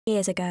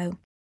years ago,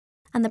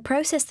 and the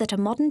process that a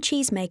modern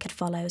cheesemaker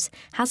follows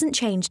hasn't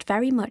changed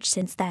very much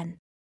since then.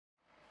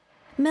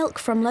 Milk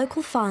from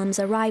local farms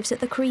arrives at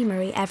the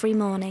creamery every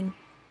morning.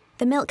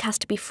 The milk has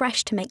to be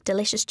fresh to make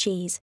delicious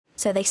cheese,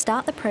 so they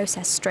start the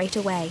process straight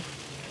away.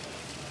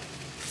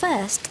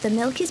 First, the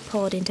milk is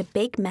poured into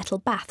big metal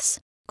baths,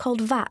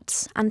 called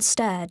vats, and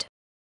stirred.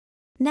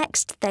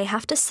 Next, they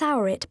have to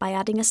sour it by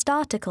adding a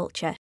starter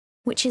culture,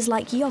 which is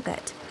like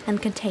yoghurt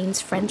and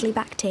contains friendly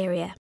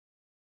bacteria.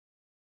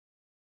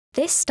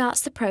 This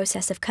starts the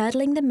process of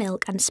curdling the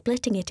milk and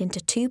splitting it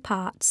into two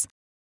parts: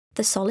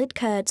 the solid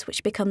curds,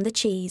 which become the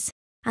cheese,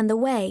 and the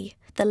whey,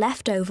 the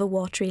leftover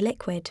watery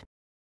liquid.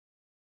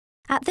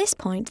 At this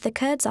point, the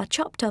curds are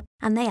chopped up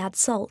and they add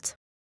salt.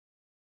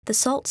 The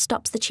salt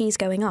stops the cheese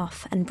going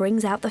off and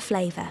brings out the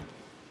flavour.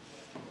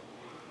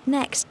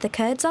 Next, the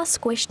curds are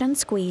squished and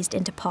squeezed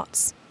into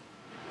pots,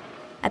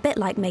 a bit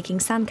like making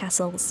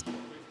sandcastles.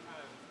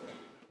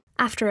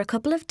 After a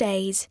couple of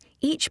days,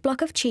 each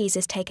block of cheese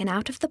is taken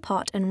out of the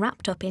pot and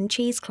wrapped up in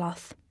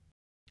cheesecloth.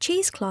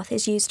 Cheesecloth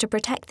is used to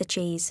protect the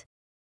cheese.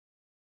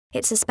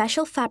 It's a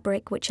special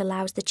fabric which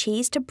allows the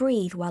cheese to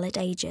breathe while it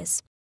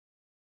ages.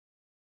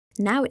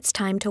 Now it's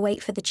time to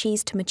wait for the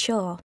cheese to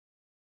mature.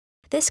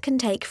 This can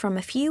take from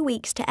a few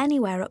weeks to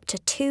anywhere up to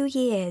 2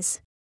 years.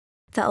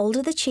 The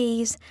older the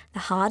cheese, the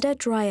harder,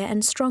 drier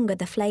and stronger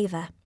the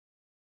flavour.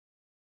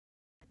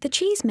 The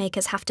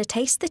cheesemakers have to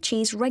taste the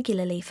cheese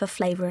regularly for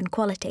flavour and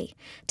quality,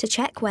 to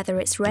check whether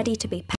it's ready to be